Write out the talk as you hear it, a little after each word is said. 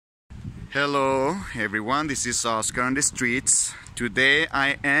Hello everyone, this is Oscar on the streets. Today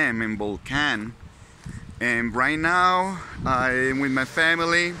I am in Volcan, and right now I'm with my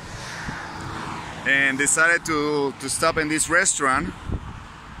family and decided to stop in this restaurant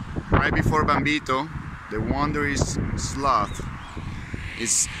right before Bambito. The wonder is Sloth.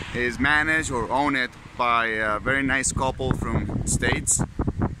 Is managed or owned by a very nice couple from States,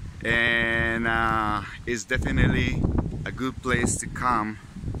 and it's definitely a good place to come.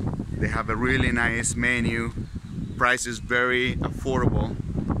 They have a really nice menu, price is very affordable,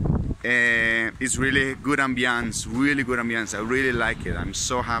 and it's really good ambiance, I really like it. I'm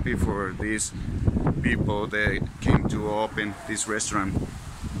so happy for these people that came to open this restaurant.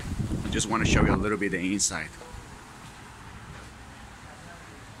 I just want to show you a little bit the inside.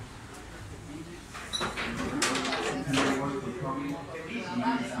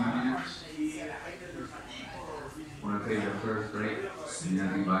 Want to take your first break and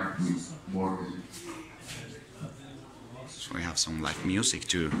then be back with more music. So we have some live music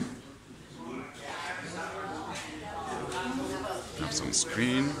too. We have some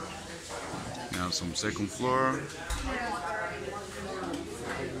screen. We have some second floor.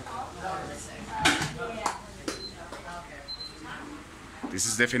 This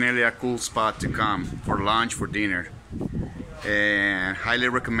is definitely a cool spot to come for lunch, for dinner, and highly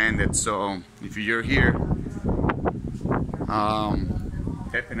recommended. So if you're here,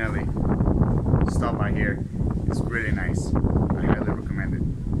 definitely stop by here. It's really nice. I highly recommend it.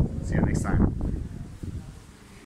 See you next time.